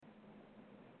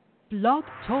Blog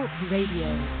Talk Radio.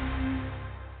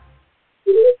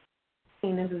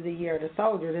 This is the year of the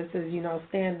soldier. This is,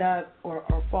 stand up or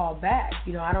fall back.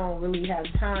 I don't really have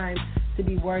time to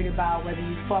be worried about whether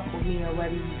you fuck with me or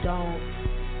whether you don't.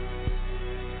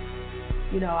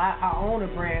 I own a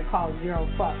brand called Zero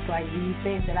Fucks. Like, do you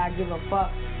think that I give a fuck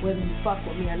whether you fuck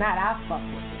with me or not? I fuck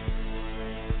with you.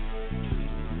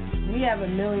 We have a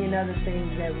million other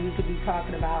things that we could be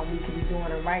talking about and we could be doing.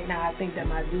 And right now, I think that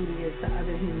my duty is to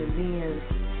other human beings.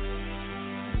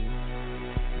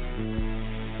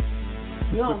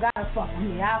 You don't gotta fuck with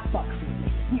me, I fucks with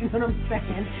me. You know what I'm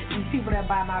saying? These people that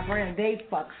buy my brand, they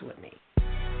fucks with me.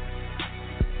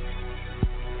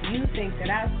 You think that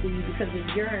I see you because if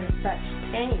you're in such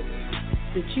pain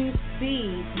that you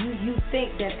see, you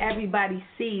think that everybody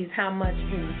sees how much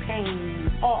in pain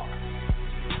you are.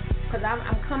 Because I'm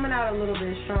coming out a little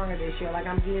bit stronger this year. Like,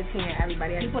 I'm guillotining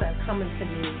everybody. People that are coming to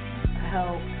me for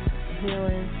help, for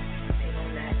healing, they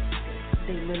don't act.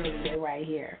 They literally, they're right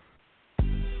here.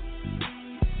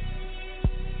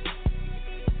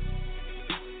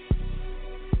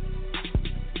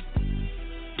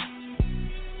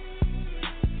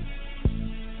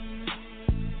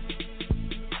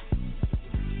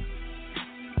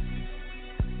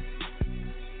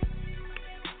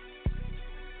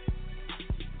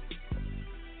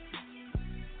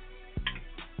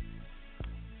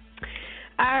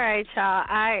 All right, y'all.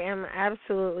 I am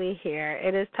absolutely here.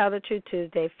 It is Tell the Truth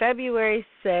Tuesday, February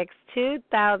 6th,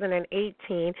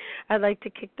 2018. I'd like to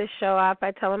kick the show off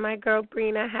by telling my girl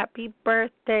Brina, happy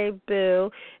birthday,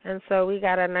 boo. And so we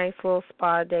got a nice little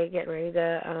spa day getting ready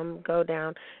to go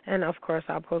down. And, of course,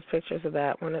 I'll post pictures of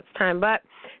that when it's time. But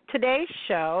today's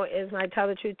show is my Tell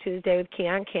the Truth Tuesday with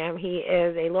Keon Cam. He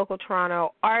is a local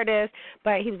Toronto artist,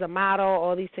 but he was a model,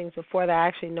 all these things before that. I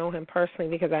actually know him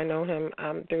personally because I know him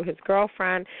through his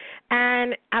girlfriend.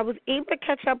 And I was able to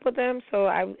catch up with him, so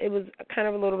it was kind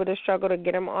of a little bit of a struggle to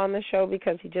get him on the show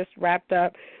because he just wrapped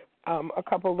up a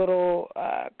couple little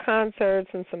concerts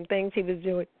and some things he was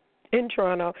doing in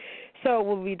Toronto. So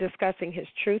we'll be discussing his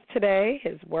truth today,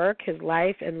 his work, his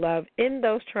life, and love in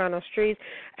those Toronto streets.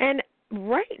 And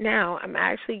right now, I'm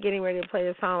actually getting ready to play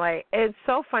this song. Like, it's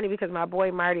so funny because my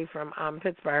boy Marty from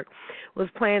Pittsburgh was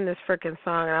playing this freaking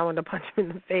song, and I wanted to punch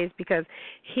him in the face because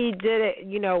he did it,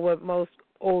 what most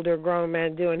older grown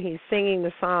men do, and he's singing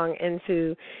the song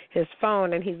into his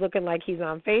phone, and he's looking like he's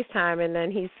on FaceTime, and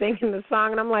then he's singing the song,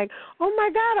 and I'm like, oh,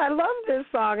 my God, I love this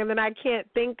song, and then I can't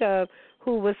think of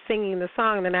who was singing the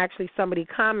song, and then actually somebody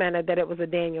commented that it was a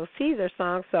Daniel Caesar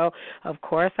song, so of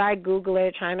course I Google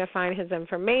it, trying to find his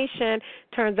information.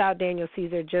 Turns out Daniel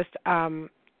Caesar just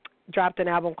dropped an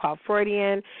album called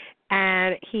Freudian,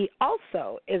 and he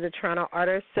also is a Toronto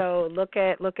artist, so look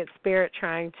at Spirit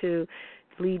trying to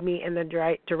lead me in the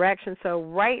right direction. So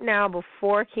right now,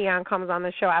 before Keon comes on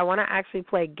the show, I want to actually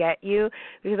play Get You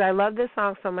because I love this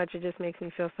song so much, it just makes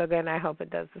me feel so good, and I hope it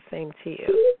does the same to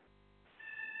you.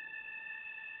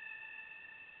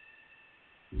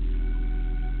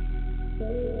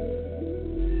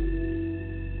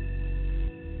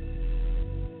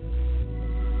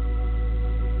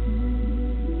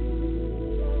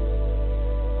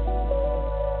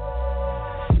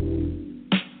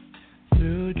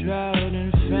 Through drought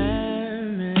and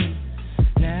famine,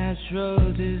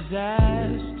 natural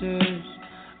disasters,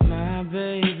 my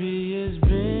baby has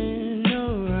been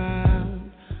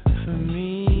around for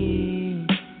me.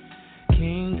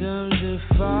 Kingdoms are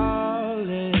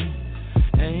falling,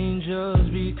 angels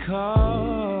be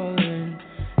calling,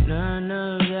 none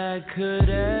of that could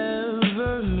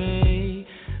ever make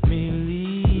me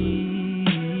leave,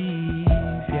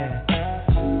 yeah.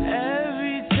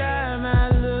 Every time I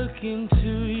look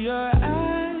into your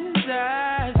eyes,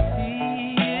 I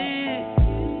see it.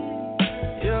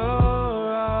 You're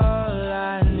all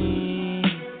I need.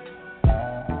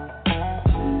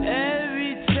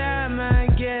 Every time I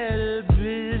get a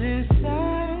bit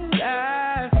inside,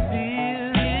 I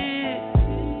feel it.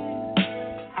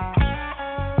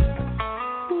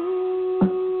 Ooh.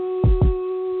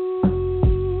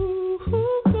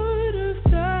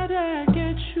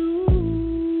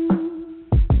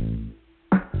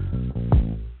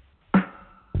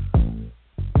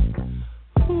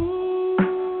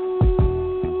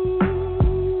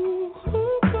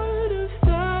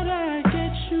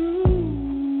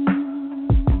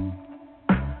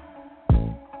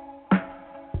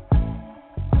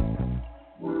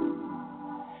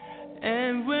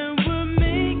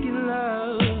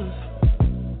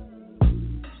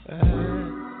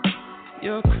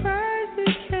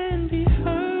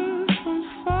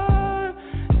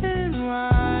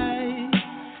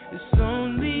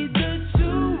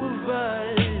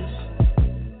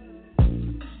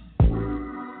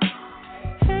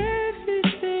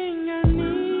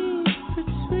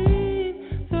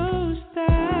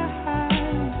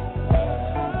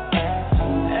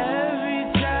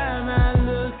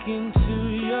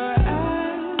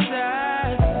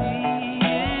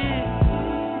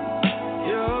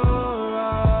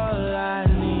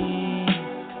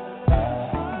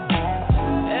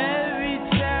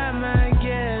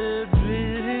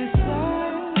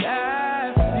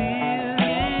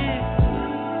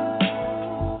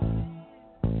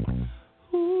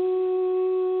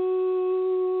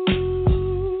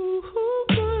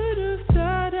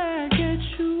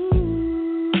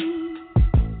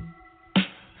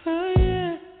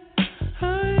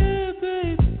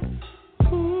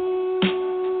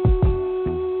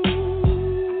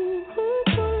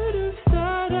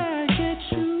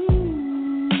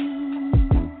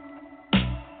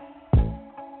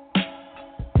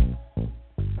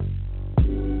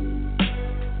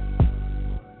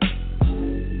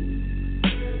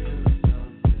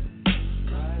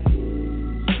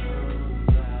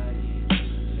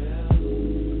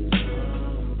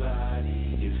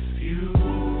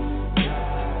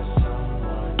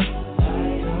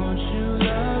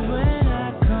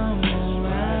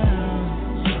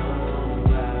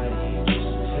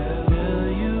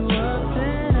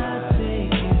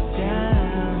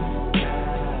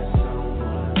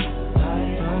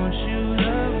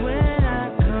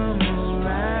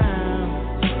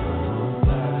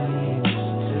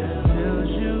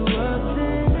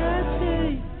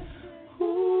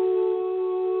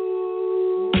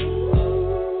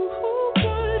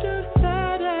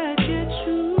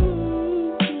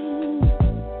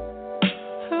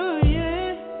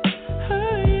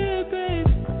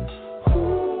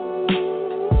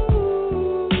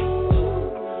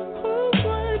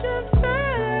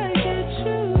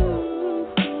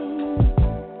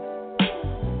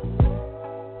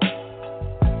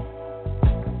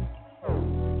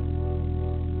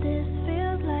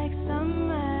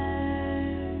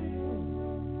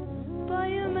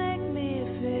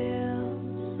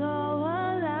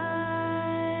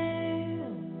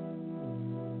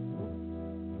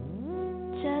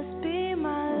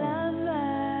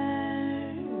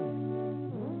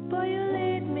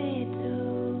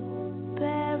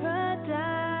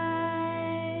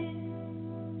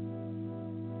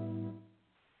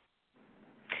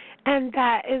 And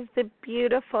that is the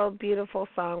beautiful, beautiful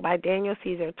song by Daniel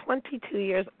Caesar, 22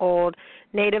 years old,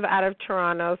 native out of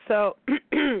Toronto. So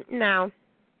now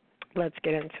let's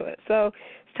get into it. So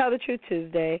it's Tell the Truth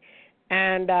Tuesday,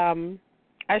 and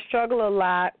I struggle a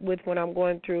lot with when I'm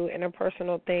going through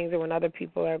interpersonal things or when other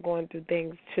people are going through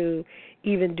things to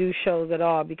even do shows at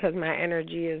all because my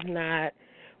energy is not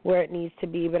where it needs to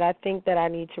be. But I think that I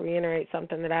need to reiterate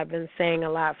something that I've been saying a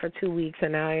lot for 2 weeks,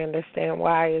 and now I understand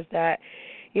why, is that,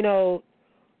 you know,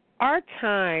 our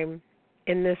time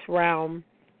in this realm,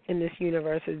 in this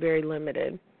universe, is very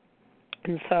limited.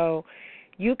 And so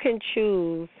you can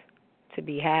choose to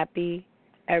be happy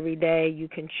every day. You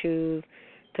can choose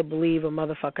to believe a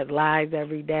motherfucker's lies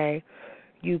every day.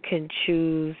 You can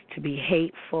choose to be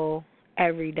hateful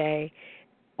every day.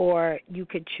 Or you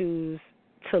could choose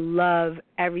to love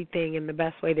everything in the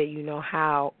best way that you know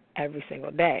how every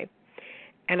single day.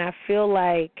 And I feel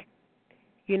like,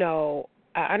 you know,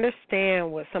 I understand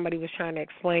what somebody was trying to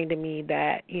explain to me,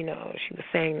 that, you know, she was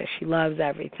saying that she loves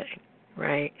everything,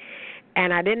 right?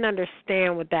 And I didn't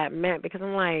understand what that meant because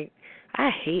I'm like, I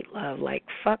hate love. Like,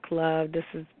 fuck love. This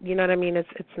is, you know what I mean? It's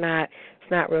not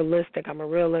realistic. I'm a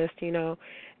realist, you know.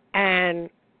 And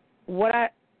what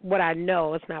I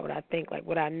know, it's not what I think, like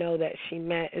what I know that she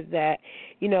meant is that,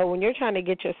 you know, when you're trying to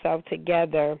get yourself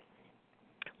together,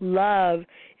 love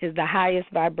is the highest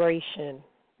vibration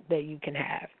that you can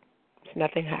have. It's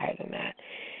nothing higher than that.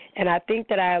 And I think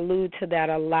that I allude to that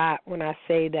a lot when I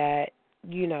say that,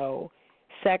 you know,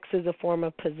 sex is a form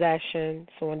of possession.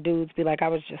 So when dudes be like, I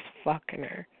was just fucking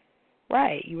her.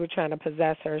 Right, you were trying to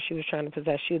possess her, she was trying to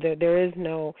possess you. There is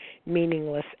no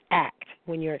meaningless act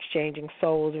when you're exchanging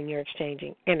souls, when you're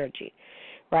exchanging energy,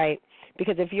 right?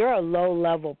 Because if you're a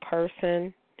low-level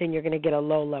person, then you're going to get a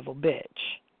low-level bitch.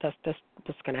 That's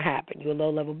what's going to happen. You're a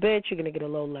low-level bitch, you're going to get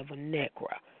a low-level nigga,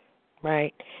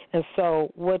 right? And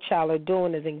so what y'all are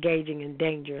doing is engaging in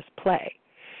dangerous play.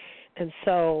 And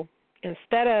so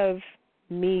instead of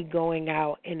me going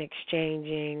out and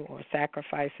exchanging or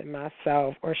sacrificing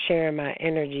myself or sharing my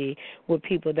energy with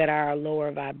people that are a lower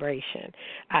vibration,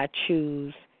 I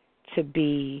choose to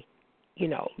be, you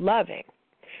know, loving.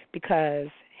 Because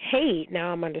hate,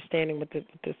 now I'm understanding what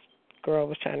this girl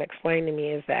was trying to explain to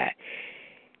me, is that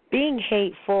being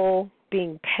hateful,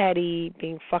 being petty,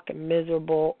 being fucking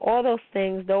miserable, all those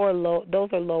things, those are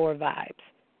lower vibes,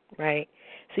 right?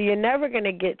 So you're never going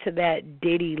to get to that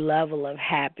Diddy level of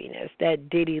happiness, that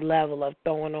Diddy level of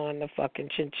throwing on the fucking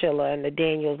chinchilla and the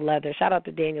Daniels leather. Shout out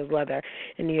to Daniels Leather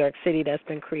in New York City that's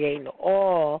been creating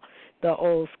all the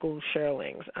old school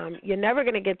shearlings. You're never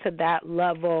going to get to that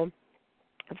level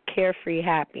of carefree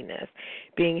happiness,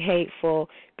 being hateful,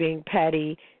 being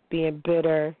petty, being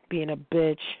bitter, being a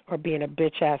bitch, or being a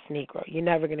bitch-ass Negro. You're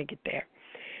never going to get there.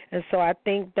 And so I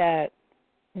think that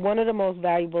one of the most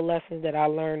valuable lessons that I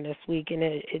learned this week, and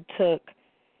it took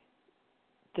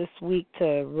this week to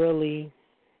really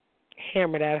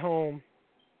hammer that home,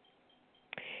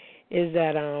 is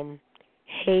that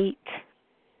hate,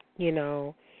 you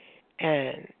know,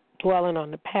 and dwelling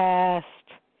on the past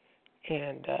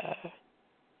and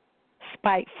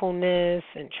spitefulness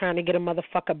and trying to get a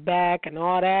motherfucker back and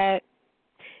all that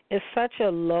is such a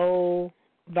low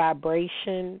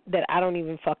vibration that I don't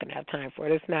even fucking have time for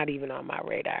it. It's not even on my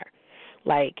radar.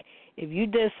 Like, if you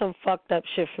did some fucked up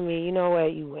shit for me, you know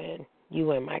what? You win. You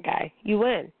win, my guy. You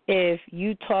win. If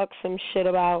you talk some shit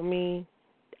about me,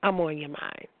 I'm on your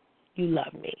mind. You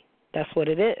love me. That's what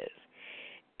it is.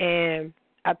 And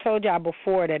I told y'all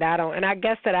before that I don't, and I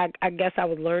guess I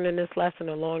was learning this lesson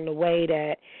along the way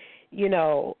that, you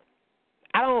know,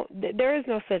 there is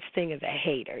no such thing as a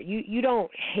hater. You don't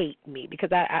hate me because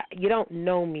you don't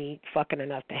know me fucking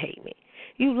enough to hate me.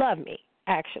 You love me,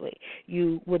 actually.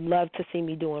 You would love to see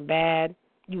me doing bad.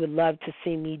 You would love to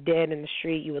see me dead in the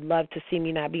street. You would love to see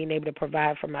me not being able to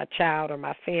provide for my child or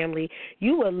my family.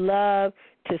 You would love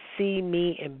to see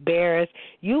me embarrassed.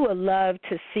 You would love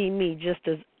to see me just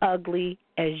as ugly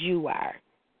as you are,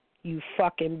 you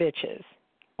fucking bitches.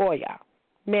 Or y'all,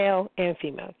 male and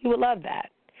female. You would love that.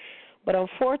 But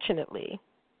unfortunately,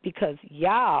 because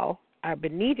y'all are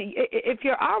beneath, if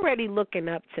you're already looking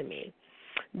up to me,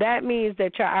 that means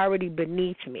that you're already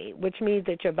beneath me, which means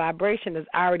that your vibration is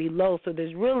already low. So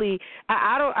there's really,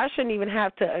 I shouldn't even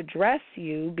have to address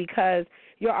you because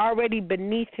you're already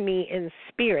beneath me in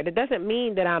spirit. It doesn't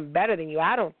mean that I'm better than you.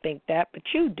 I don't think that, but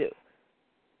you do.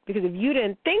 Because if you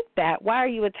didn't think that, why are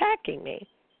you attacking me?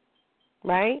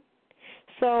 Right?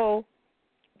 So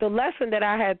the lesson that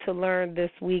I had to learn this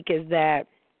week is that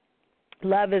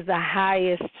love is the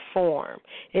highest form.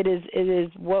 It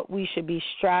is what we should be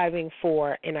striving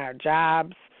for in our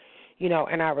jobs,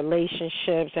 in our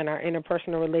relationships and our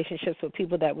interpersonal relationships with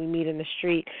people that we meet in the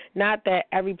street. Not that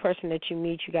every person that you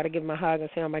meet, you got to give them a hug and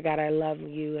say, oh, my God, I love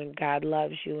you and God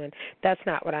loves you. And that's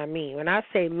not what I mean. When I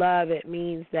say love, it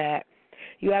means that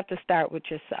you have to start with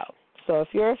yourself. So if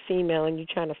you're a female and you're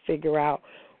trying to figure out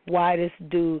why this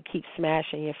dude keeps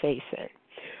smashing your face in,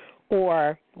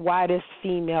 or why this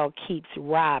female keeps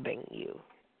robbing you,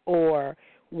 or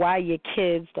why your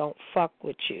kids don't fuck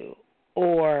with you,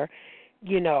 or,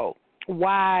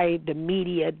 why the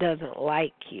media doesn't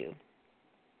like you.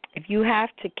 If you have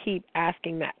to keep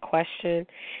asking that question,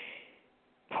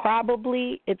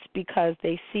 probably it's because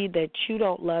they see that you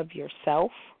don't love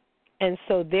yourself, and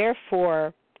so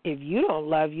therefore, if you don't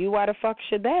love you, why the fuck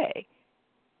should they?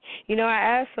 I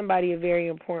asked somebody a very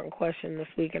important question this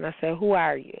week, and I said, who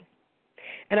are you?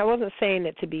 And I wasn't saying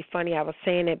it to be funny. I was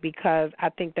saying it because I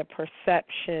think that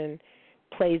perception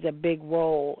plays a big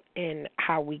role in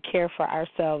how we care for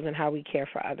ourselves and how we care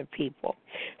for other people.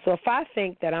 So if I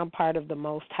think that I'm part of the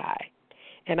Most High,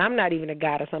 and I'm not even a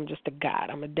goddess, I'm just a god,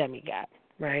 I'm a demigod,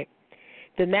 right?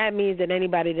 Then that means that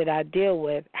anybody that I deal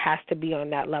with has to be on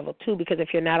that level too, because if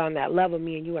you're not on that level,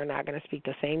 me and you are not going to speak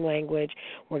the same language.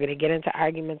 We're going to get into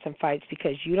arguments and fights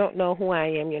because you don't know who I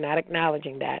am, you're not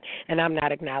acknowledging that, and I'm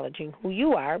not acknowledging who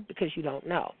you are because you don't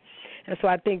know. And so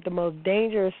I think the most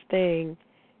dangerous thing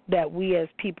that we as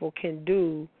people can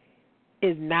do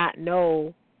is not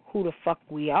know who the fuck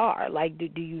we are. Like,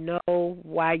 do you know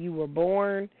why you were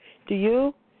born? Do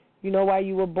you? You know why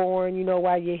you were born. You know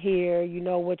why you're here. You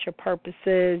know what your purpose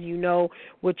is. You know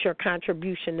what your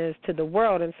contribution is to the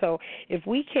world. And so if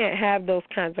we can't have those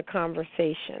kinds of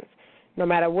conversations, no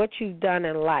matter what you've done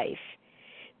in life,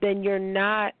 then you're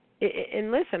not.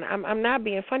 And listen, I'm not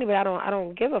being funny, but I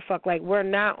don't give a fuck. Like, we're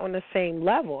not on the same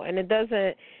level, and it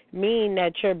doesn't mean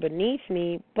that you're beneath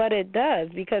me, but it does,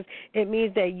 because it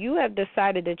means that you have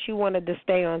decided that you wanted to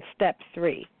stay on step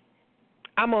 3.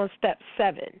 I'm on step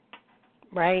 7,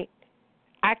 right?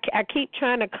 I keep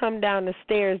trying to come down the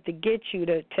stairs to get you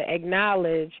to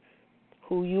acknowledge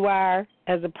who you are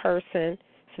as a person,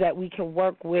 so that we can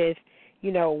work with,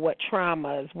 what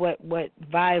traumas, what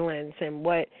violence, and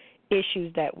what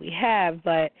issues that we have.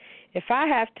 But if I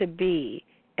have to be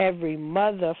every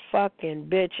motherfucking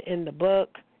bitch in the book,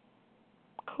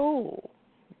 cool.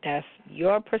 That's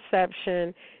your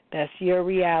perception. That's your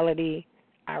reality.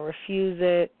 I refuse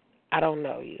it. I don't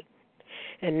know you.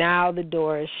 And now the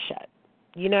door is shut.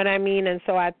 You know what I mean? And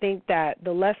so I think that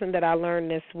the lesson that I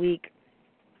learned this week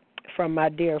from my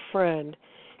dear friend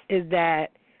is that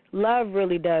love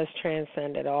really does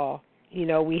transcend it all.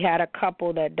 We had a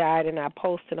couple that died, and I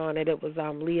posted on it. It was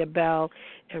Leah Bell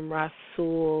and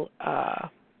Rasul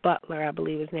Butler, I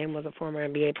believe his name was, a former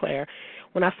NBA player.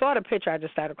 When I saw the picture, I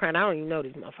just started crying. I don't even know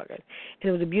these motherfuckers. And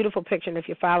it was a beautiful picture, and if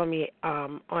you follow me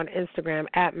on Instagram,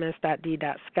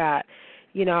 @miss.d.scott,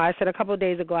 I said a couple of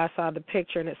days ago I saw the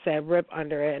picture, and it said RIP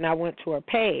under it, and I went to her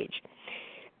page.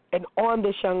 And on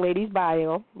this young lady's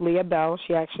bio, Leah Bell,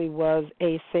 she actually was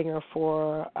a singer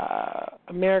for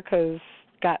America's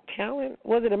Got Talent.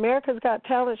 Was it America's Got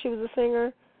Talent? She was a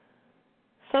singer?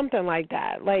 Something like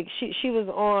that. Like, she was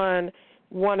on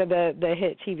one of the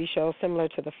hit TV shows similar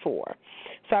to The Four.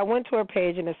 So I went to her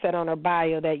page, and it said on her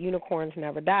bio that unicorns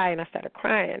never die, and I started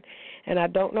crying. And I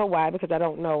don't know why, because I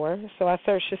don't know her. So I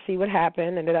searched to see what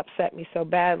happened, and it upset me so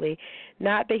badly.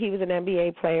 Not that he was an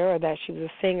NBA player or that she was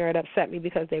a singer. It upset me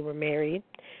because they were married.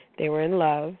 They were in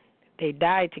love. They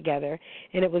died together.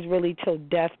 And it was really till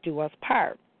death do us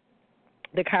part.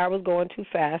 The car was going too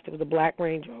fast. It was a black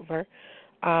Range Rover.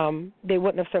 They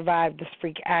wouldn't have survived this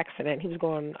freak accident. He was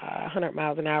going 100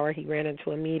 miles an hour. He ran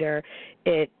into a meter.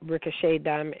 It ricocheted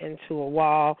them into a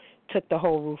wall, took the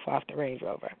whole roof off the Range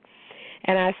Rover.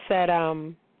 And I said,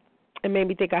 it made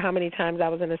me think of how many times I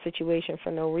was in a situation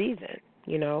for no reason,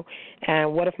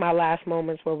 and what if my last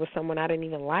moments were with someone I didn't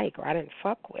even like or I didn't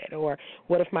fuck with, or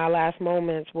what if my last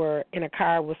moments were in a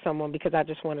car with someone because I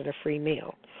just wanted a free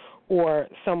meal, or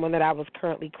someone that I was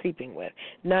currently creeping with.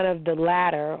 None of the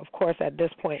latter, of course, at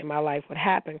this point in my life would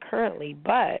happen currently,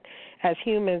 but as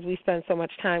humans, we spend so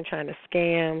much time trying to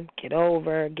scam, get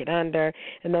over, get under,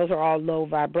 and those are all low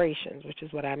vibrations, which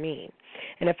is what I mean.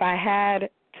 And if I had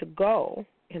to go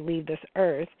and leave this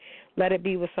earth, let it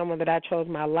be with someone that I chose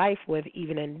my life with,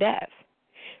 even in death.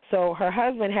 So her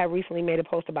husband had recently made a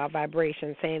post about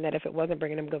vibrations, saying that if it wasn't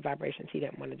bringing him good vibrations, he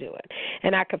didn't want to do it.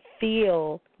 And I could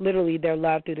feel literally their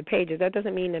love through the pages. That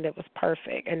doesn't mean that it was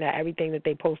perfect and that everything that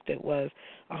they posted was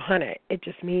 100. It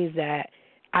just means that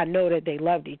I know that they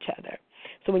loved each other.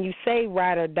 So when you say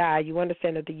ride or die, you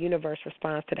understand that the universe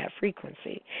responds to that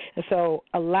frequency. And so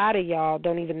a lot of y'all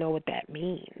don't even know what that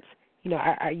means.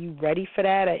 Are you ready for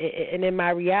that? And in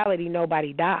my reality,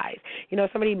 nobody dies.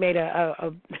 Somebody made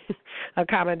a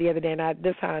comment the other day, and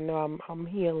this is how I know I'm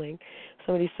healing.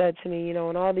 Somebody said to me, in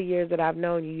all the years that I've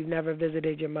known you, you've never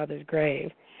visited your mother's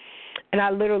grave. And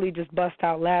I literally just bust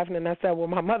out laughing, and I said, well,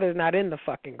 my mother's not in the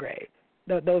fucking grave.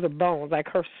 Those are bones. Like,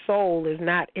 her soul is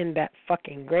not in that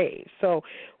fucking grave. So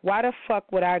why the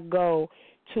fuck would I go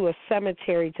to a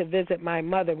cemetery to visit my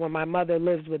mother when my mother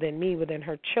lives within me, within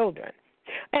her children?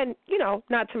 And,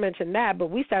 not to mention that, but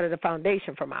we started a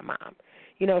foundation for my mom.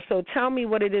 So tell me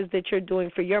what it is that you're doing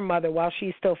for your mother while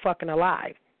she's still fucking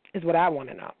alive is what I want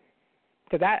to know.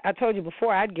 Because I told you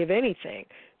before, I'd give anything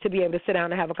to be able to sit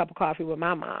down and have a cup of coffee with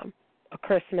my mom, a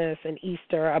Christmas, an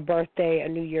Easter, a birthday, a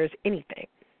New Year's, anything.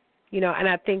 And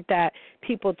I think that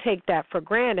people take that for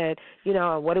granted.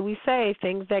 What do we say?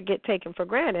 Things that get taken for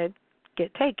granted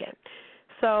get taken.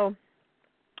 So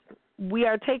we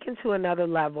are taken to another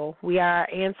level. We are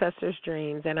our ancestors'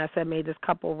 dreams, and I said, may this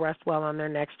couple rest well on their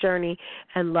next journey,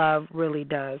 and love really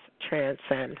does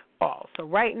transcend all. So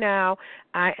right now,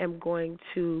 I am going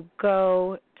to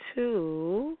go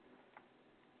to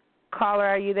caller.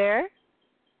 Are you there?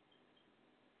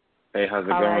 Hey, how's it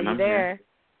caller, going? Are you there? Here.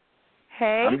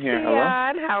 Hey, I'm here.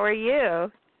 Keon, Hello? how are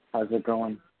you? How's it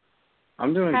going?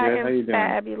 I'm doing I good. am How you doing?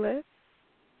 Fabulous.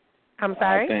 I'm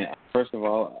sorry? First of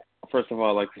all,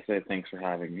 I'd like to say thanks for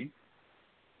having me.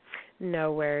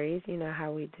 No worries. You know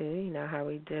how we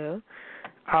do.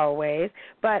 Always.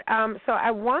 But so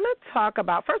I want to talk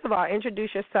about, first of all,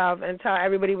 introduce yourself and tell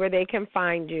everybody where they can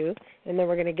find you, and then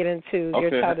we're going to get into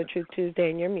your Tell the Truth Tuesday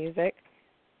and your music.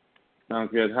 Sounds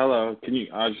good. Hello.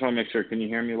 I just want to make sure, can you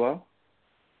hear me well?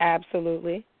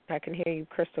 Absolutely. I can hear you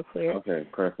crystal clear. Okay,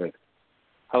 perfect.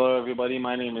 Hello, everybody.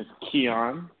 My name is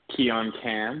Keon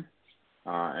Cam,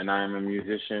 and I am a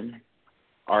musician,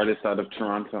 artist out of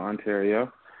Toronto,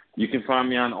 Ontario. You can find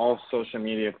me on all social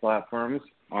media platforms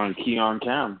on Keon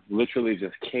Cam, literally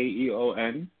just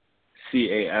Keoncam,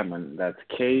 and that's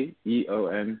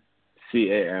Keoncam,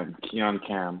 Keon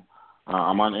Cam.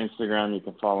 I'm on Instagram. You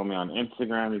can follow me on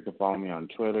Instagram. You can follow me on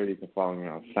Twitter. You can follow me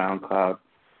on SoundCloud.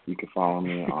 You can follow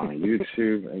me on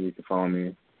YouTube, and you can follow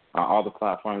me on all the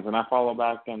platforms. And I follow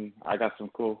back, and I got some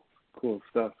cool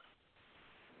stuff.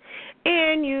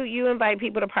 And you invite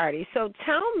people to parties. So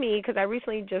tell me, because I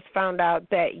recently just found out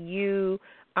that you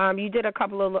did a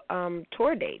couple of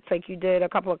tour dates, like you did a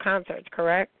couple of concerts,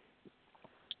 correct?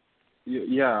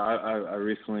 Yeah, I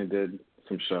recently did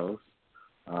some shows.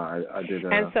 I did.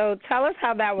 And so tell us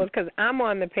how that was, because I'm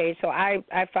on the page, so I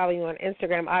follow you on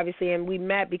Instagram, obviously, and we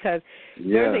met because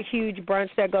there's a huge brunch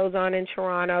that goes on in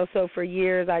Toronto. So for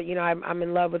years, I'm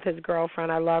in love with his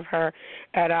girlfriend. I love her,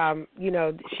 and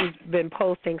she's been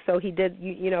posting. So he did.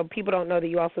 People don't know that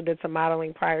you also did some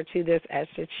modeling prior to this, as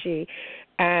did she.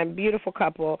 And beautiful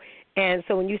couple. And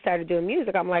so when you started doing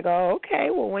music, I'm like, oh, okay.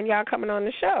 Well, when y'all coming on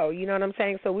the show? You know what I'm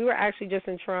saying? So we were actually just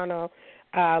in Toronto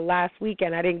last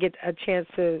weekend. I didn't get a chance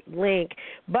to link,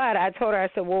 but I told her, I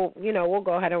said, well, we'll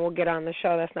go ahead and we'll get on the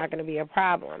show. That's not going to be a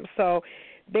problem. So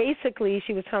basically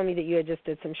she was telling me that you had just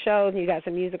did some shows and you got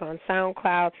some music on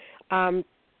SoundCloud.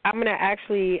 I'm going to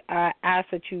actually ask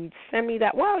that you send me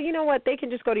that. Well, you know what? They can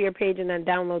just go to your page and then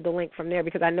download the link from there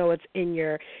because I know it's in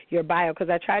your bio because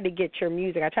I tried to get your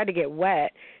music. I tried to get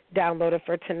Wet downloaded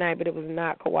for tonight, but it was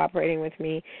not cooperating with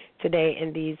me today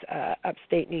in these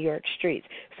upstate New York streets.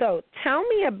 So tell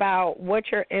me about what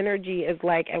your energy is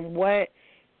like and what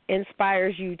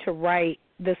inspires you to write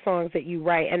the songs that you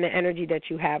write and the energy that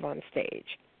you have on stage.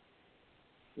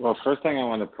 Well, first thing I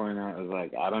want to point out is,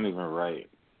 I don't even write.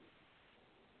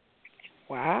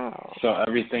 Wow. So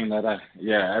everything that I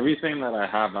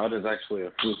have out is actually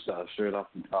a freestyle straight off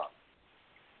the top.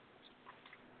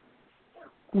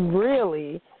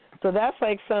 Really? So that's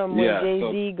like some when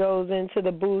Jay-Z goes into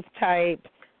the booth type.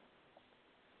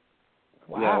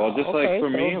 Wow. Yeah, well, just okay, for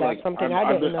me, that's something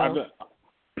I didn't know.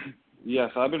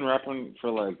 I've been rapping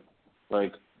for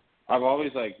I've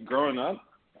always growing up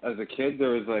as a kid. There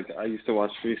was I used to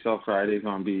watch Freestyle Fridays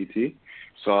on BET,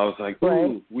 so I was like,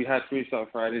 ooh, we had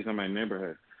Freestyle Fridays in my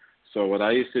neighborhood. So what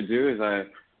I used to do is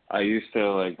I used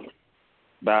to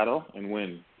battle and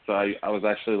win. So I was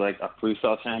actually a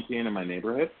freestyle champion in my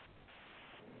neighborhood.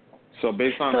 So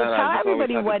based on that, tell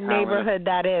everybody what neighborhood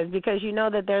that is, because you know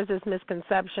that there's this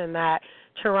misconception that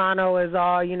Toronto is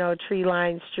all,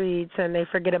 tree-lined streets, and they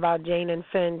forget about Jane and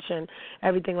Finch and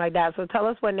everything like that. So tell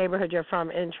us what neighborhood you're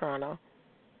from in Toronto.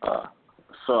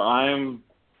 So I'm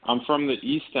from the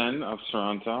east end of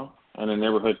Toronto, in a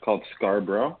neighborhood called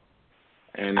Scarborough,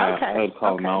 and a hood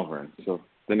called Malvern. So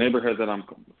the neighborhood that I'm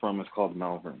from is called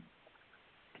Malvern.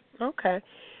 Okay.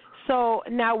 So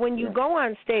now when you go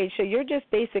on stage, so you're just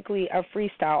basically a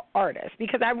freestyle artist,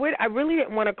 because I really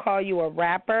didn't want to call you a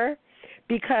rapper,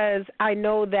 because I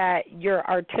know that you're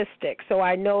artistic. So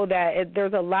I know that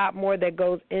there's a lot more that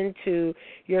goes into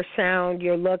your sound,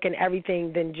 your look, and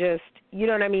everything than just, you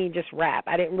know what I mean, just rap.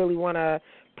 I didn't really want to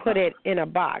put it in a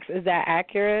box. Is that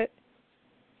accurate?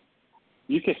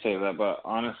 You could say that, but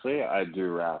honestly, I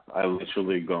do rap. I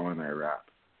literally go in there rap.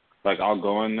 Like, I'll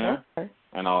go in there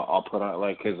and I'll put out,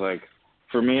 like, because, like,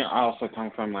 for me, I also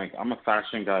come from, like, I'm a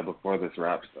fashion guy before this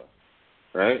rap stuff,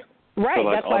 right? Right, so,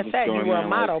 like, that's why I said you were a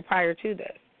model prior to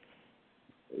this.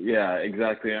 Yeah,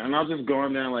 exactly. And I'll just go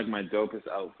in there in, like, my dopest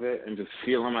outfit and just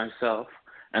feeling myself,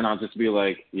 and I'll just be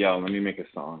like, yo, let me make a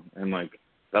song. And, like,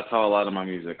 that's how a lot of my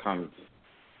music comes.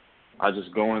 I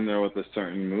just go in there with a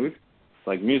certain mood.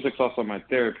 Like, music's also my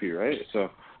therapy, right? So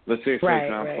let's say, for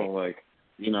example, like,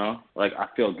 you know, like, I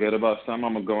feel good about something,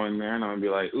 I'm going to go in there and I'm going to be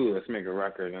like, ooh, let's make a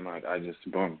record. And, like, I just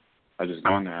go in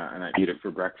there and I eat it for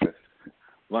breakfast,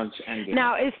 lunch, and dinner.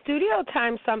 Now, is studio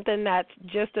time something that's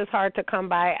just as hard to come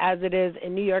by as it is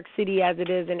in New York City as it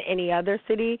is in any other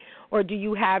city? Or do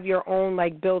you have your own,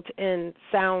 like, built-in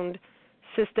sound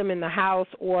system in the house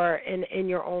or in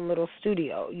your own little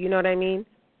studio? You know what I mean?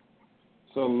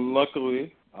 So,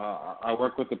 luckily, I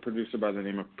work with a producer by the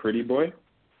name of Pretty Boy.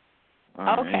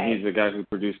 And he's the guy who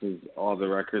produces all the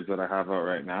records that I have out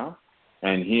right now.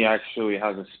 And he actually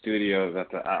has a studio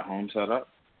that's an at-home setup.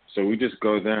 So we just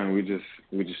go there and we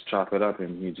just chop it up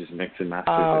and he just mix and masters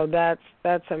it. Oh,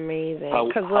 that's amazing.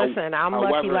 Because listen, I'm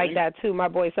lucky like that too. My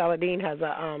boy Saladin has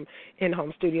a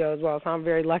in-home studio as well, so I'm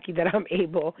very lucky that I'm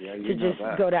able to just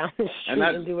go down the street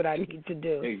and do what I need to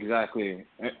do. Exactly.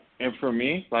 And for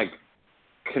me, like,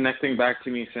 connecting back to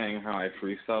me saying how I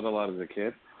freestyled a lot as a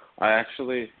kid, I've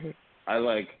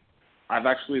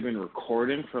actually been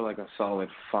recording for like a solid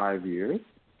 5 years,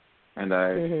 and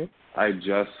I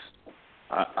just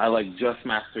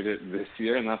mastered it this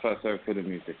year, and that's why I started putting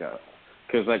music out.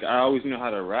 Because, like, I always knew how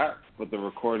to rap, but the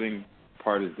recording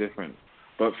part is different.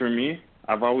 But for me,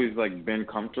 I've always, like, been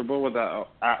comfortable with that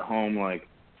at-home, like,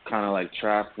 kind of, like,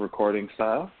 trap recording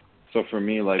style. So for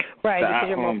me, like, the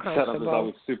at-home setup is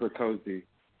always super cozy.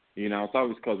 You know, it's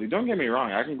always cozy. Don't get me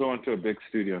wrong. I can go into a big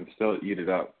studio and still eat it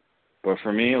up. But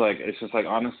for me, like, it's just, like,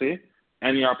 honestly,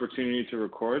 any opportunity to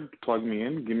record, plug me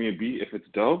in, give me a beat. If it's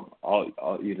dope,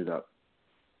 I'll eat it up.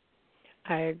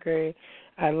 I agree.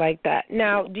 I like that.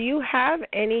 Now, do you have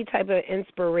any type of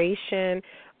inspiration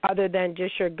other than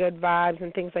just your good vibes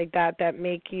and things like that that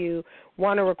make you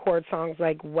want to record songs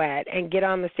like Wet and get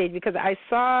on the stage? Because I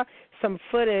saw some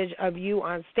footage of you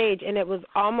on stage, and it was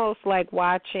almost like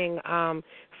watching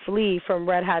Flea from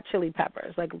Red Hot Chili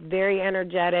Peppers, like very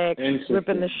energetic,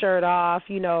 ripping the shirt off,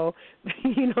 you know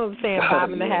what I'm saying,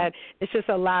 bobbing the head. It's just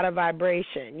a lot of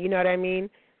vibration. You know what I mean?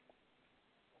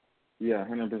 Yeah,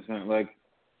 100%. Like,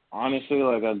 honestly,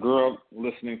 like, I grew up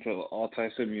listening to all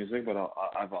types of music, but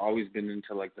I've always been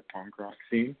into, like, the punk rock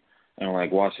scene and,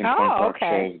 like, watching punk rock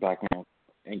shows back when I was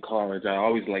in college. I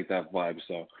always liked that vibe,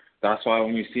 so that's why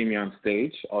when you see me on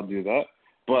stage, I'll do that.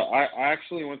 But I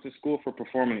actually went to school for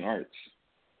performing arts.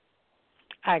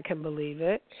 I can believe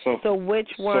it. So which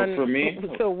one? So for me,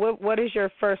 what is your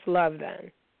first love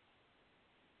then?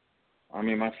 I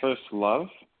mean, my first love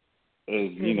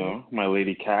is, you know, my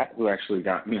lady Kat, who actually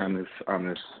got me on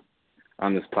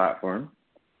this platform.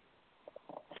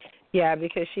 Yeah,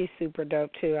 because she's super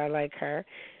dope too. I like her.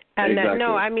 And exactly.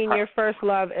 No, I mean your first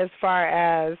love as far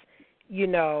as, you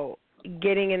know,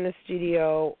 getting in the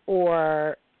studio,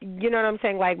 or, you know what I'm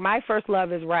saying? Like, my first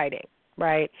love is writing,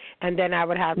 right? And then I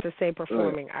would have to say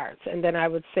performing arts, and then I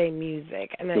would say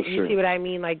music. And then you see what I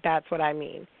mean? Like, that's what I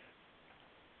mean.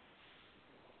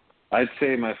 I'd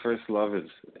say my first love is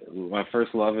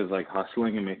like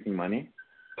hustling and making money,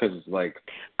 because, like,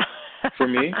 for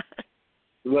me,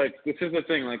 like, this is the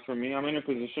thing. Like, for me, I'm in a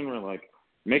position where, like,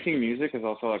 making music is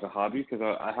also like a hobby, because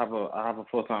I have a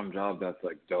full-time job that's,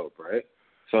 like, dope, right?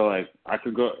 So, like, I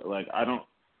could go, like,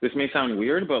 this may sound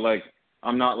weird, but, like,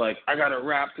 I'm not like, I got to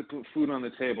rap to put food on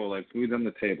the table, like, food on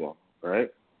the table, right?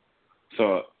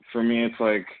 So for me, it's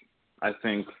like, I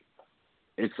think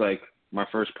it's like my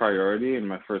first priority and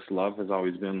my first love has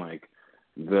always been, like,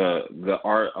 the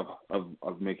art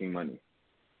of making money.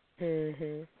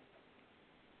 Mhm.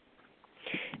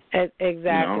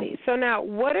 Exactly. You know? So now,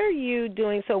 what are you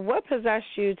doing? So what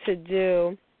possessed you to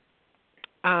do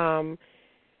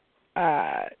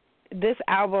this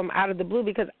album out of the blue,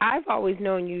 because I've always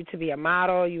known you to be a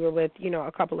model. You were with,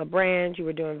 a couple of brands. You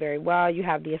were doing very well. You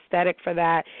have the aesthetic for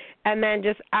that. And then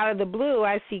just out of the blue,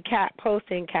 I see Kat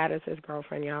posting. Kat is his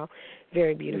girlfriend, y'all.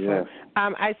 Very beautiful. Yeah.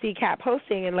 I see Kat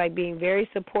posting and, like, being very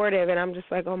supportive, and I'm just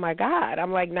like, oh, my God.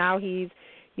 I'm like, now he's,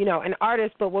 an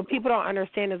artist. But what people don't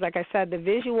understand is, like I said, the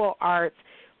visual arts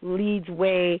leads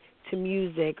way to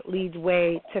music, leads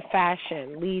way to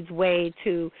fashion, leads way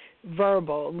to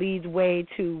verbal, leads way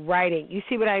to writing. You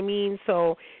see what I mean?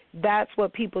 So that's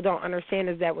what people don't understand,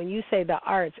 is that when you say the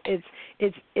arts,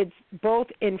 it's both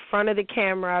in front of the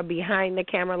camera, behind the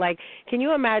camera. Like, can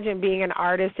you imagine being an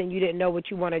artist and you didn't know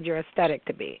what you wanted your aesthetic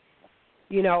to be?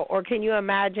 Or can you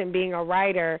imagine being a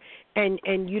writer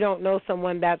and you don't know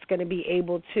someone that's going to be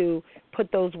able to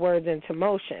put those words into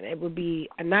motion? It would be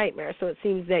a nightmare. So it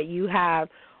seems that you have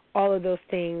all of those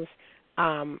things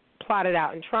plotted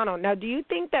out in Toronto. Now, do you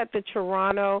think that the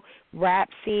Toronto rap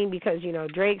scene, because,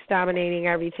 Drake's dominating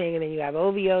everything, and then you have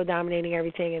OVO dominating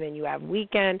everything, and then you have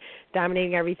Weeknd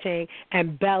dominating everything,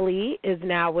 and Belly is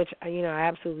now, which, I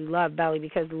absolutely love Belly,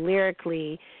 because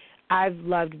lyrically I've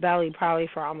loved Belly probably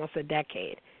for almost a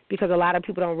decade, because a lot of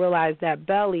people don't realize that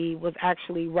Belly was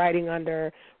actually writing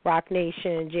under Roc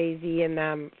Nation, Jay-Z, and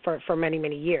them for many,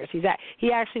 many years.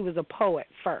 He actually was a poet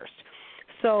first.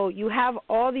 So you have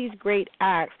all these great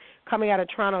acts coming out of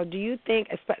Toronto. Do you think,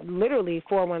 literally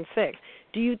 416,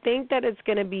 do you think that it's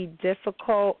going to be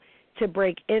difficult to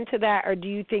break into that, or do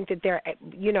you think that they're,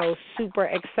 super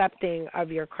accepting of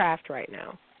your craft right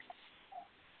now?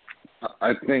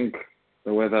 I think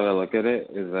the way that I look at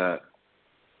it is that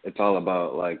it's all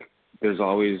about, like, there's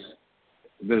always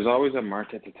a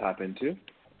market to tap into,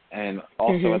 and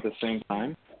also at the same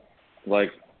time, like,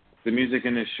 the music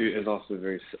industry is also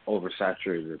very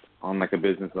oversaturated on, like, a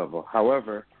business level.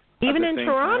 However, even in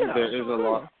Toronto, time, there is a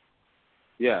lot.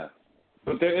 Yeah,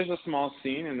 but there is a small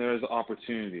scene and there is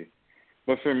opportunity.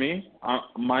 But for me,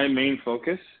 my main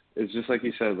focus is just like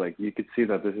you said. Like, you could see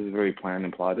that this is very planned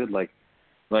and plotted. Like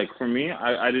for me,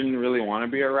 I didn't really want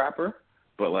to be a rapper,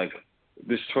 but, like,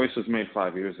 this choice was made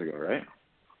 5 years ago, right?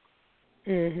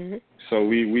 So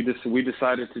we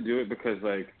decided to do it because,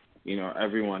 like,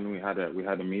 everyone, we had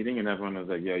a meeting, and everyone was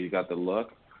like, yo, you got the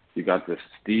look, you got the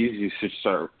steez, you should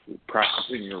start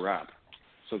practicing your rap.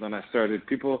 So then I started,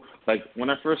 when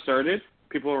I first started,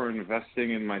 people were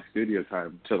investing in my studio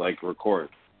time to, like, record.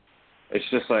 It's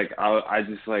just, like, I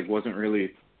just, like, wasn't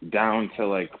really down to,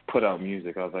 like, put out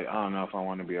music. I was like, I don't know if I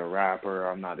want to be a rapper,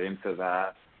 I'm not into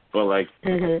that. But, like,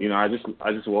 I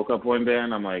just woke up one day,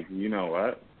 and I'm like, you know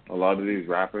what? A lot of these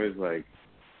rappers, like,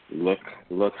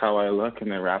 look how I look,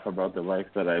 and they rap about the life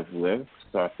that I've lived.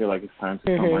 So I feel like it's time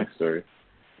to tell my story.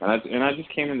 And I just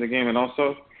came in the game. And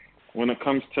also, when it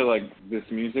comes to, like, this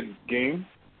music game,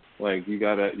 like, you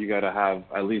gotta have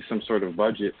at least some sort of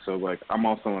budget. So, like, I'm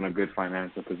also in a good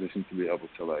financial position to be able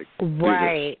to, like,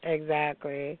 right, do this.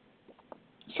 Exactly.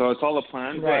 So it's all a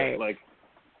plan, right. But, like,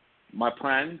 my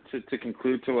plan to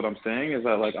conclude to what I'm saying is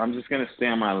that, like, I'm just gonna stay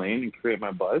in my lane and create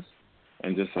my buzz.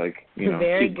 And just, like,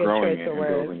 keep growing it and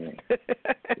building it.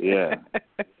 Yeah,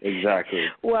 exactly.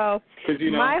 Well,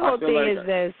 my whole thing is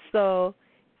this. So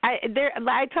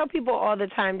I tell people all the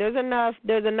time, there's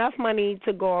enough money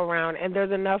to go around, and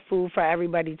there's enough food for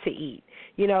everybody to eat.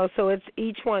 So it's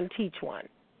each one teach one.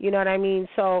 You know what I mean?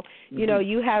 So,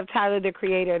 you have Tyler, the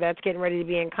Creator, that's getting ready to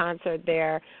be in concert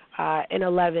there in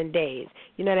 11 days.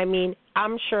 You know what I mean?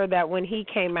 I'm sure that when he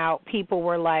came out, people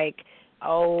were like,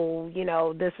 oh,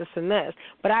 this and this.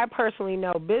 But I personally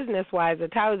know business-wise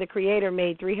that Tyler, the Creator,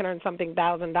 made $300-something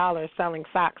thousand selling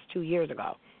socks 2 years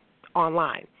ago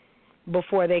online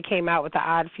before they came out with the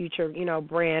Odd Future,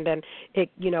 brand, and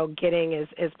it, getting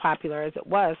as popular as it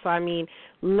was. So, I mean,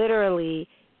 literally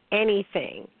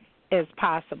anything is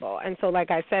possible. And so, like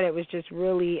I said, it was just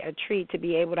really a treat to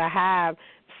be able to have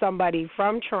somebody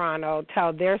from Toronto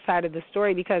tell their side of the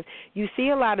story, because you see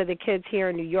a lot of the kids here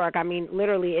in New York, I mean,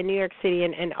 literally in New York City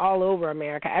and all over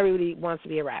America, everybody wants to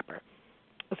be a rapper.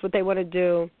 That's what they want to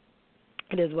do.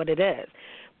 It is what it is.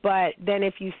 But then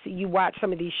if you watch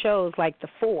some of these shows like The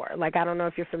Four, like I don't know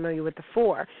if you're familiar with The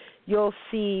Four, you'll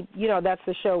see, that's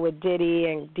the show with Diddy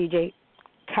and DJ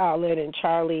Khaled and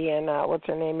Charlie and what's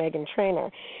her name, Meghan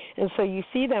Trainor. And so you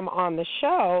see them on the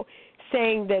show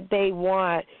saying that they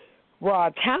want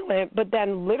raw talent, but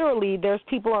then literally there's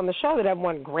people on the show that have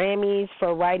won Grammys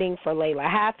for writing for Layla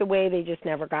Hathaway. They just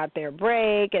never got their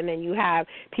break. And then you have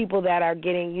people that are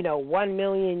getting, 1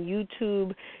 million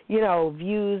YouTube,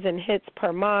 views and hits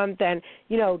per month and,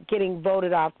 getting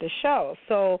voted off the show.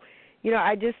 So,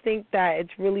 I just think that it's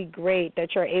really great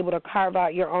that you're able to carve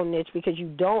out your own niche because you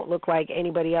don't look like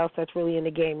anybody else that's really in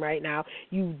the game right now.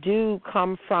 You do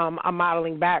come from a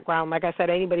modeling background. Like I said,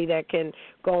 anybody that can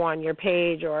go on your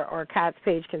page or Kat's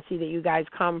page can see that you guys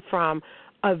come from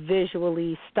a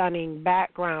visually stunning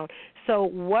background. So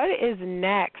what is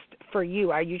next for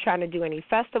you? Are you trying to do any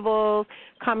festivals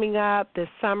coming up this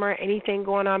summer, anything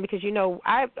going on? Because,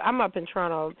 I'm up in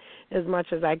Toronto as much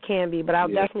as I can be, but I'll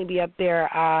definitely be up there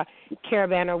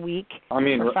Caravana Week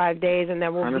for 5 days, and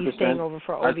then we'll 100%. Be staying over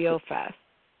for OVO Fest.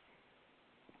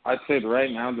 I'd say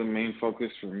right now the main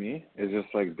focus for me is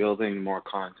just, building more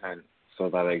content so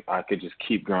that I could just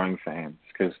keep growing fans.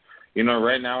 Because,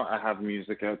 right now I have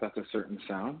music out that's a certain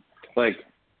sound. Like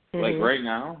right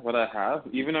now, what I have,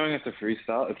 even though it's a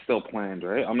freestyle, it's still planned,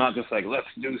 right? I'm not just let's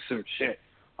do some shit.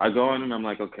 I go in and I'm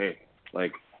okay,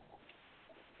 the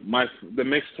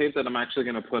mixtape that I'm actually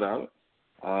gonna put out,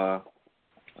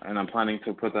 and I'm planning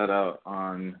to put that out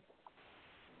on.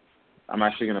 I'm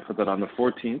actually gonna put that on the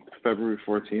 14th, February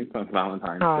 14th, on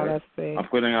Valentine's Day. That's sweet. I'm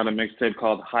putting out a mixtape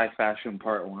called High Fashion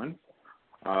Part 1,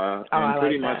 and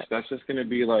pretty much that's just gonna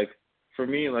be for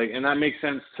me, and that makes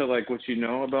sense to what you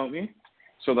know about me.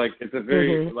 So it's a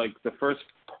very the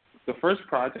first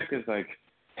project is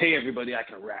hey everybody, I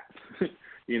can rap,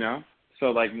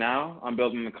 So now I'm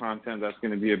building the content that's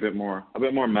going to be a bit more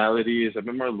melodies, a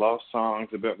bit more love songs,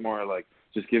 a bit more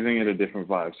just giving it a different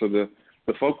vibe. So the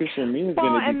focus for me is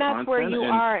going to be and that's content where you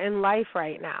are in life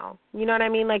right now. You know what I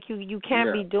mean? You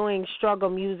can't be doing struggle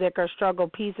music or struggle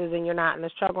pieces and you're not in the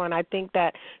struggle. And I think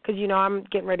that because I'm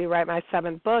getting ready to write my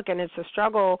 7th book, and it's a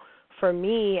struggle for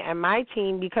me and my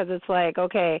team because it's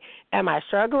okay, am I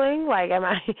struggling?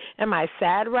 Am I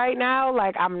sad right now?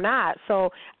 I'm not. So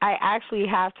I actually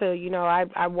have to,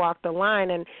 I walk the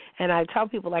line and I tell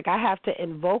people I have to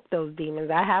invoke those demons.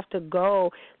 I have to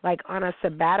go on a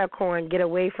sabbatical and get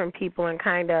away from people and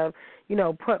kind of,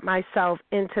 put myself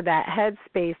into that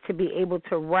headspace to be able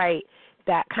to write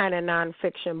that kind of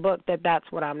nonfiction book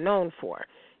that's what I'm known for.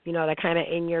 That kind of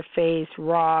in-your-face,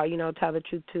 raw, tell the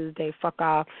truth Tuesday, fuck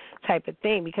off type of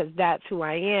thing because that's who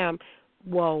I am,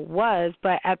 was.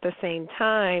 But at the same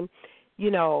time,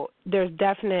 there's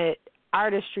definite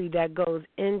artistry that goes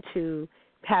into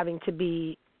having to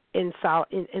be in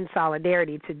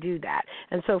solidarity to do that.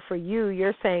 And so for you,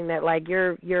 you're saying that,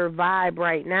 your vibe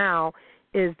right now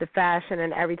is the fashion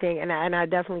and everything, and I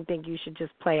definitely think you should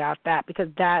just play off that because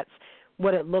that's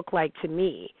what it looked like to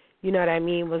me. You know what I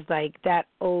mean, was that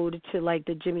ode to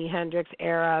the Jimi Hendrix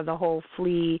era, the whole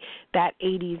Flea, that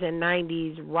 80s and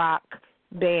 90s rock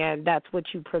band. That's what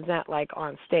you present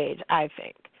on stage, I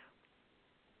think.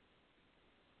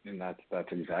 And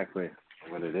that's exactly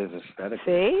what it is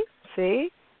aesthetically. See?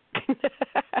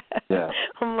 Yeah.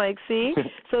 I'm see?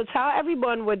 So tell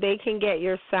everyone where they can get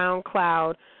your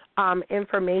SoundCloud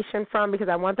information from because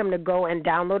I want them to go and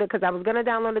download it because I was going to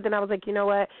download it, then I was you know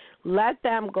what, let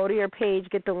them go to your page,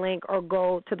 get the link, or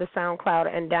go to the SoundCloud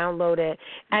and download it.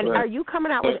 And are you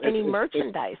coming out with any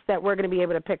merchandise that we're going to be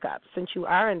able to pick up since you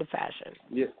are into fashion?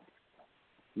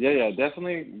 Yeah,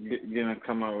 definitely going to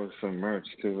come out with some merch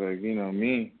because,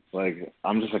 me,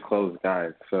 I'm just a clothes guy,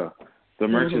 so the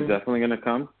merch is definitely going to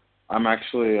come. I'm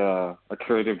actually a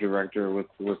creative director with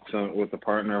a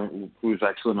partner who's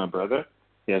actually my brother.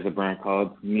 He has a brand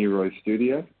called Neroy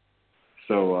Studio.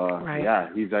 So,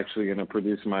 he's actually going to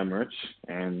produce my merch,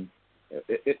 and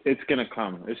it's going to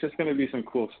come. It's just going to be some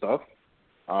cool stuff.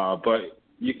 But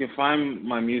you can find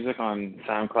my music on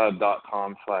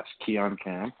soundcloud.com/Keon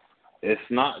Cam. It's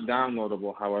not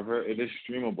downloadable, however, it is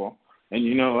streamable. And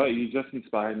you know what? You just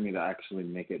inspired me to actually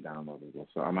make it downloadable.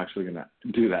 So I'm actually going to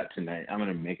do that tonight. I'm going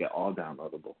to make it all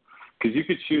downloadable. Because you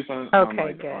could choose on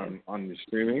the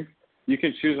streaming. You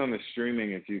can choose on the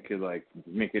streaming if you could,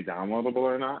 make it downloadable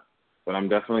or not. But I'm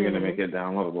definitely going to make it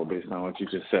downloadable based on what you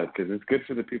just said because it's good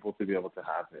for the people to be able to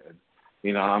have it. And,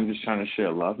 I'm just trying to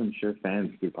share love and share fans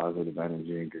through positive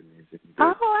energy and good music. And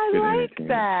good, I like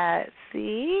that.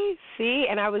 See?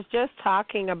 And I was just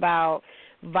talking about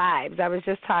vibes. I was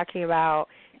just talking about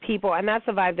people, and that's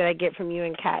the vibe that I get from you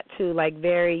and Kat, too.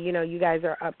 Very, you guys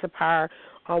are up to par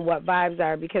on what vibes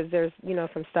are because there's,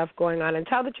 some stuff going on. And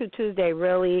Tell the Truth Tuesday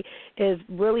really is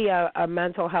a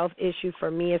mental health issue for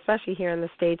me, especially here in the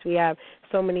States. We have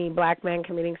so many black men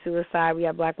committing suicide. We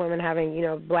have black women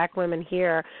black women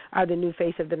here are the new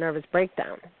face of the nervous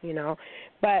breakdown,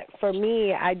 But for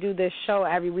me, I do this show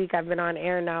every week. I've been on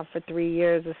air now for 3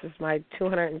 years. This is my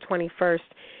 221st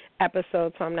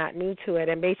episode, so I'm not new to it.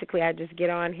 And basically I just get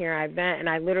on here, I vent, and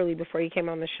I literally, before you came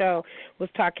on the show, was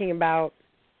talking about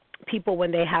people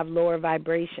when they have lower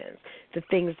vibrations, the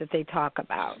things that they talk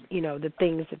about, the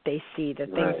things that they see, the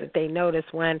things that they notice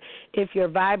when, if you're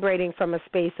vibrating from a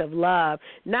space of love,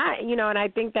 not, and I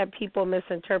think that people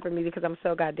misinterpret me because I'm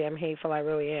so goddamn hateful, I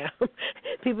really am.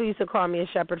 People used to call me a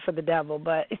shepherd for the devil,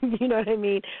 but you know what I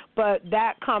mean? But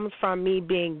that comes from me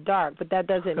being dark, but that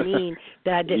doesn't mean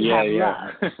that I didn't have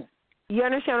love. You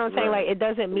understand what I'm saying? Like, it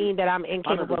doesn't mean that I'm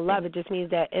incapable 100%. Of love. It just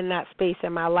means that in that space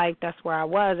in my life, that's where I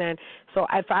was. And so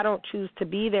if I don't choose to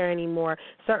be there anymore,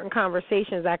 certain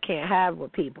conversations I can't have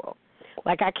with people.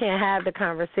 Like, I can't have the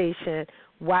conversation,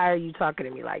 why are you talking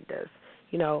to me like this?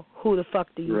 Who the fuck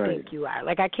do you think you are?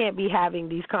 Like, I can't be having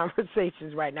these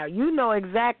conversations right now. You know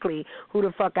exactly who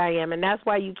the fuck I am, and that's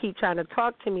why you keep trying to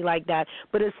talk to me like that,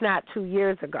 but it's not 2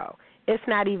 years ago. It's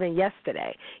not even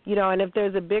yesterday, and if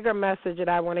there's a bigger message that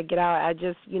I want to get out, I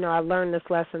just, I learned this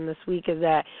lesson this week is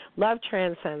that love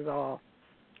transcends all.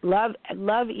 Love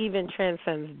even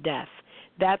transcends death.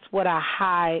 That's what a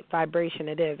high vibration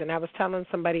it is. And I was telling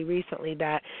somebody recently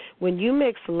that when you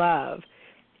mix love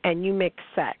and you mix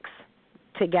sex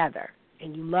together,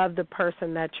 and you love the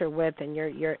person that you're with and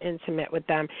you're intimate with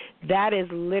them, that is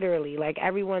literally, like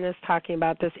everyone is talking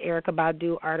about this Erykah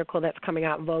Badu article that's coming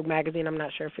out in Vogue magazine. I'm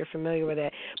not sure if you're familiar with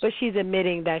it, but she's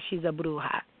admitting that she's a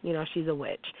bruja, she's a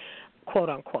witch, quote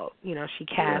unquote. She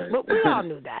cast, but we all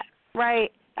knew that,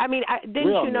 right? I mean,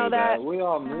 didn't you know that? We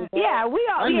all knew that. Yeah, we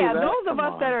all. Yeah, those of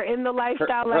us that are in the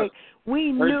lifestyle, like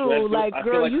we knew, like,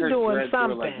 girl, you doing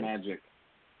something. Like magic.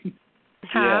 Huh?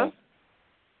 Yeah.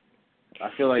 I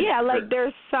feel like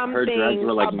there's something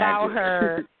like about magic.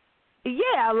 her.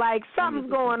 Yeah, like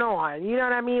something's going on. You know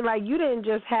what I mean? Like, you didn't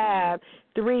just have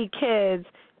 3 kids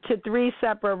to 3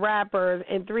 separate rappers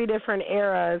in 3 different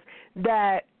eras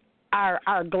that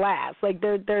are glass. Like,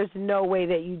 there's no way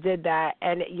that you did that,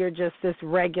 and you're just this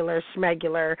regular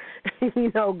schmegular,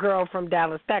 girl from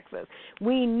Dallas, Texas.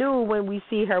 We knew when we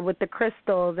see her with the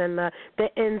crystals and the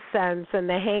incense and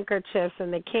the handkerchiefs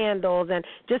and the candles, and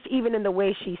just even in the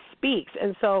way she speaks.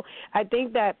 And so I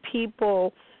think that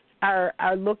people are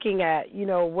looking at,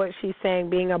 what she's saying,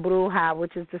 being a bruja,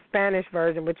 which is the Spanish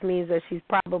version, which means that she's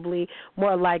probably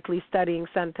more likely studying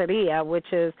Santeria, which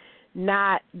is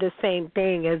not the same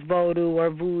thing as voodoo or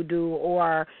voodoo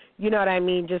or,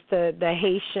 just the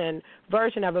Haitian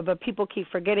version of it. But people keep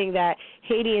forgetting that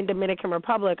Haiti and Dominican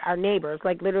Republic are neighbors.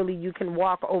 Like, literally you can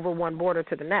walk over one border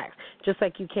to the next, just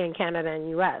like you can Canada and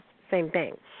U.S. Same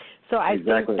thing. So I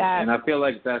think that... And I feel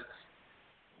like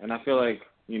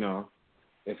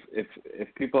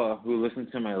if people who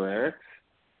listen to my lyrics,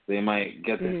 they might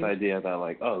get this idea that,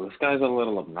 like, oh, this guy's a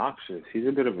little obnoxious. He's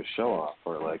a bit of a show-off,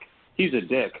 or, like, he's a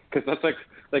dick. Because that's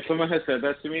like someone has said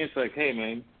that to me. It's like, hey,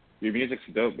 man, your music's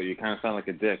dope, but you kind of sound like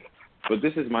a dick. But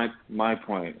this is my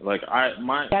point. Like,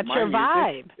 that's your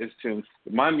vibe.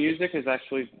 My music is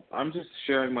actually, I'm just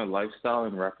sharing my lifestyle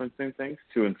and referencing things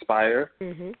to inspire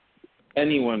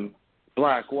anyone,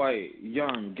 black, white,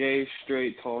 young, gay,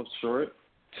 straight, tall, short,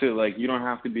 to, like, you don't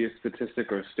have to be a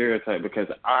statistic or a stereotype, because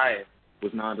I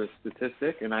was not a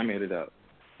statistic and I made it up.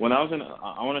 When I was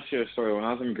I want to share a story. When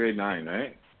I was in grade 9,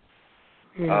 right?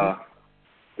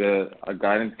 A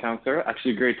guidance counselor,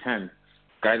 actually grade 10,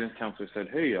 guidance counselor said,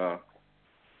 hey,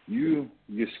 you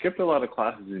skipped a lot of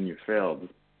classes and you failed.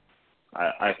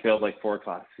 I failed like 4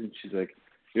 classes. And she's like,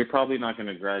 you're probably not going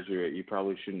to graduate. You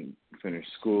probably shouldn't finish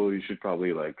school. You should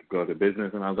probably, like, go to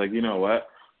business. And I was like, you know what?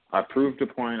 I proved a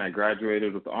point. I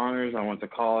graduated with honors. I went to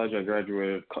college. I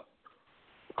graduated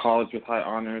college with high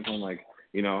honors. And, like,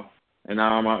 and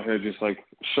now I'm out here just, like,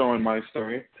 showing my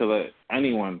story to let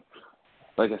anyone,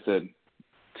 like I said,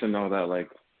 to know that, like,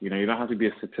 you don't have to be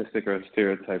a statistic or a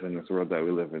stereotype in this world that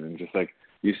we live in. And just like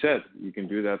you said, you can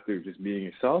do that through just being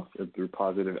yourself and through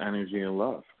positive energy and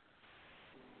love.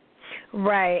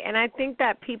 Right. And I think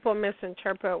that people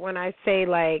misinterpret when I say,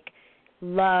 like,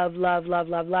 love, love, love,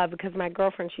 love, love, because my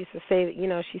girlfriend, she used to say,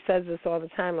 she says this all the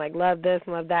time, like, love this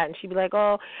and love that, and she'd be like,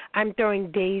 oh, I'm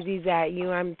throwing daisies at you,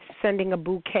 I'm sending a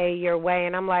bouquet your way,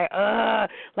 and I'm like, ugh,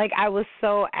 like, I was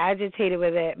so agitated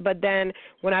with it. But then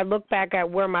when I look back at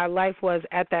where my life was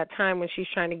at that time, when she's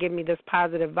trying to give me this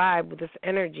positive vibe with this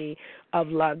energy of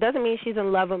love, doesn't mean she's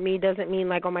in love with me, doesn't mean,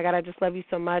 like, oh my God, I just love you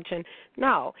so much, and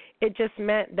no, it just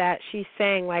meant that she's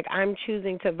saying, like, I'm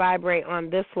choosing to vibrate on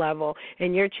this level,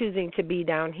 and you're choosing to be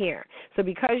down here. So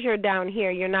because you're down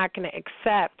here, you're not going to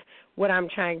accept what I'm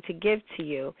trying to give to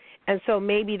you. And so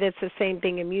maybe that's the same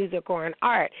thing in music or in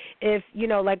art. If,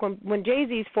 like when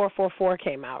Jay-Z's 444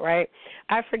 came out, right?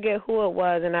 I forget who it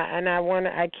was, and I'm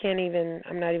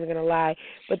not even going to lie,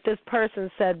 but this person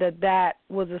said that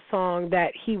was a song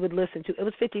that he would listen to. It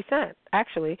was 50 Cent,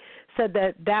 actually, said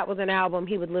that was an album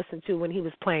he would listen to when he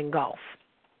was playing golf,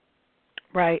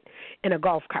 right, in a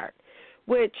golf cart,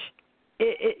 which –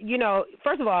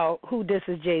 first of all, who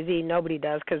disses Jay-Z? Nobody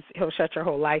does, because he'll shut your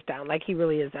whole life down. Like, he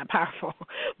really is that powerful.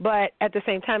 But at the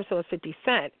same time, so is 50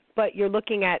 Cent. But you're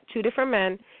looking at two different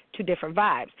men, two different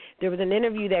vibes. There was an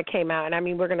interview that came out,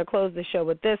 and we're going to close the show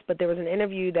with this, but there was an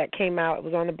interview that came out. It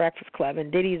was on the Breakfast Club,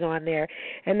 and Diddy's on there,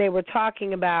 and they were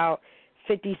talking about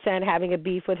 50 Cent having a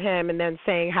beef with him and then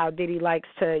saying how Diddy likes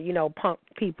to, punk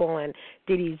people and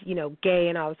Diddy's, gay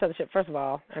and all this other shit. First of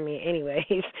all, anyways,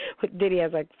 Diddy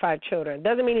has like 5 children.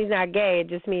 Doesn't mean he's not gay. It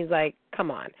just means, like, come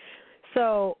on.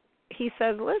 So he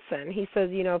says, listen,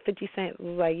 50 Cent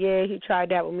was like, yeah, he tried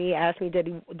that with me, asked me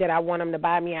did I want him to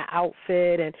buy me an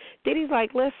outfit. And Diddy's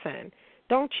like, listen,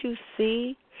 don't you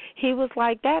see? He was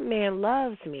like, that man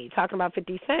loves me, talking about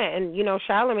 50 Cent. And,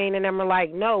 Charlamagne and them are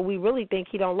like, no, we really think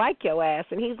he don't like your ass.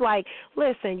 And he's like,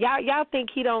 listen, y'all think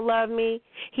he don't love me?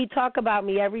 He talk about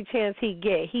me every chance he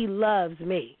get. He loves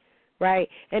me, right?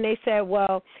 And they said,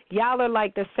 well, y'all are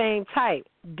like the same type.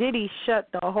 Diddy shut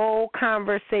the whole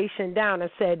conversation down and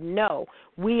said, no,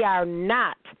 we are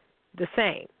not the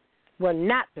same. We're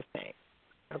not the same,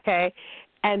 okay?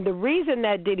 And the reason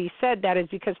that Diddy said that is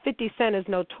because 50 Cent is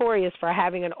notorious for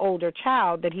having an older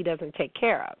child that he doesn't take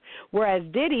care of, whereas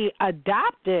Diddy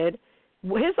adopted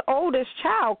his oldest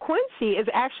child, Quincy, is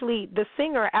actually the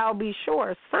singer Al B.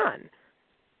 Shore's son.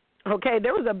 Okay,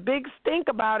 there was a big stink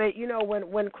about it,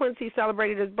 when Quincy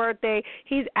celebrated his birthday.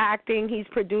 He's acting, he's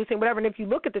producing, whatever. And if you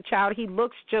look at the child, he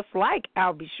looks just like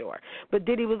Al B. Shore. But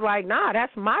Diddy was like, nah,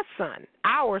 that's my son,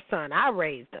 our son. I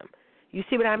raised him. You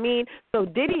see what I mean? So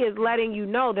Diddy is letting you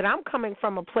know that I'm coming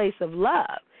from a place of love.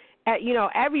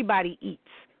 Everybody eats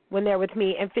when they're with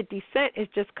me, and 50 Cent is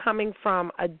just coming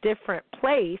from a different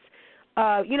place.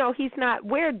 He's not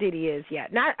where Diddy is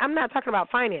yet. I'm not talking about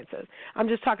finances. I'm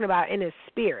just talking about in his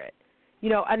spirit.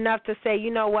 Enough to say,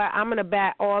 you know what, I'm going to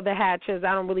bat all the hatches.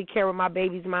 I don't really care what my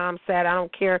baby's mom said. I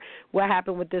don't care what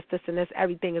happened with this, and this.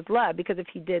 Everything is love. Because if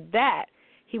he did that,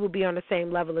 he would be on the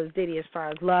same level as Diddy as far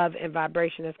as love and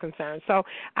vibration is concerned. So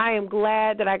I am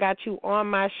glad that I got you on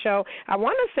my show. I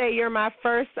want to say you're my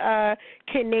first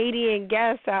Canadian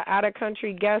guest,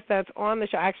 out-of-country guest that's on the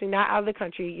show. Actually, not out of the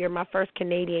country. You're my first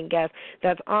Canadian guest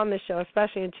that's on the show,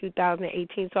 especially in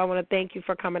 2018. So I want to thank you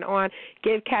for coming on.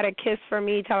 Give Kat a kiss for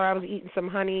me. Tell her I was eating some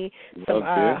honey,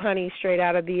 honey straight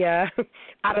out of the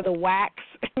wax,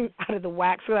 out of the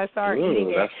wax. So I started eating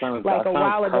it like a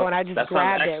while ago, and I just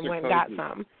grabbed it and went and got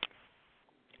some.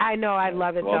 I know, I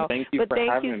love it, though. Thank you but for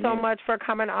thank you so me. much for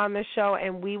coming on the show,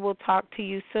 and we will talk to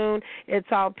you soon. It's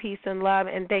all peace and love,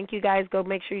 and thank you guys. Go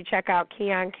make sure you check out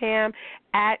Keon Cam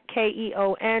at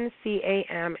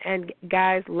KeonCam. And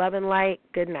guys, love and light.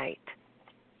 Good night.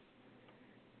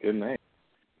 Good night.